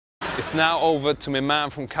It's now over to my man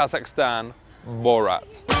from Kazakhstan,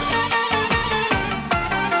 Borat.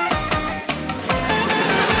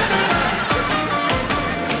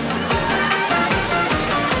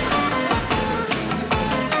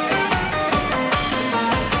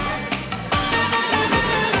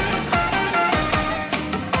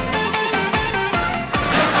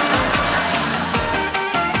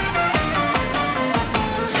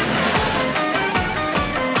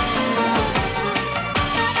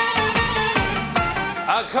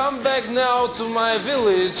 I come back now to my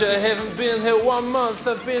village. I haven't been here 1 month.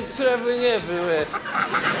 I've been traveling everywhere.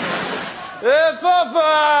 Hey,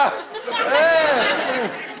 Papa!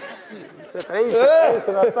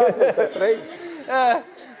 Hey!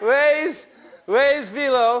 Where's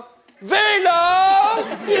Vilo? Vilo!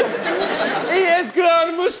 He has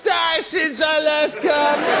grown moustache since I last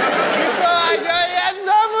come. Before I go, he had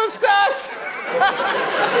no moustache.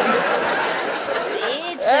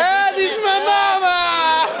 And it's my mama!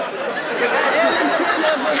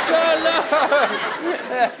 So long!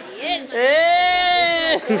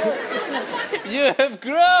 Hey! You have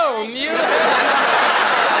grown!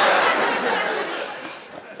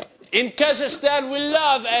 In Kazakhstan, we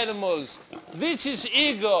love animals. This is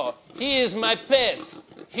Igor. He is my pet.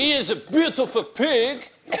 He is a beautiful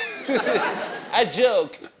pig. I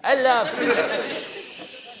joke. I love him.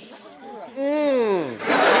 So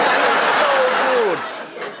good.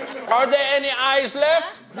 Are there any eyes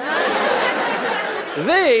left?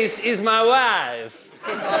 This is my wife.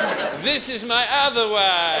 This is my other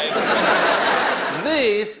wife.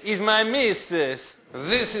 This is my missus.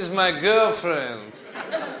 This is my girlfriend.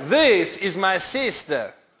 This is my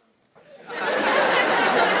sister. And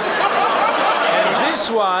this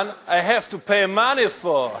one I have to pay money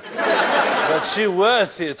for. But she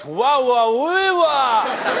worth it. Wow, wow, wee, wow.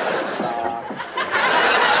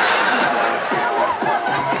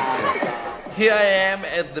 Here I am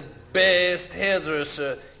at the best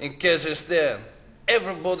hairdresser in Kazakhstan.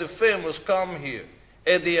 Everybody famous come here.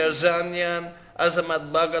 Eddie Arzanian,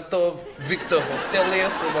 Azamat Bagatov, Victor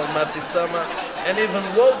Hotelier from Almaty Sama, and even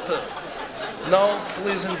Walter. Now,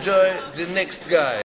 please enjoy the next guy.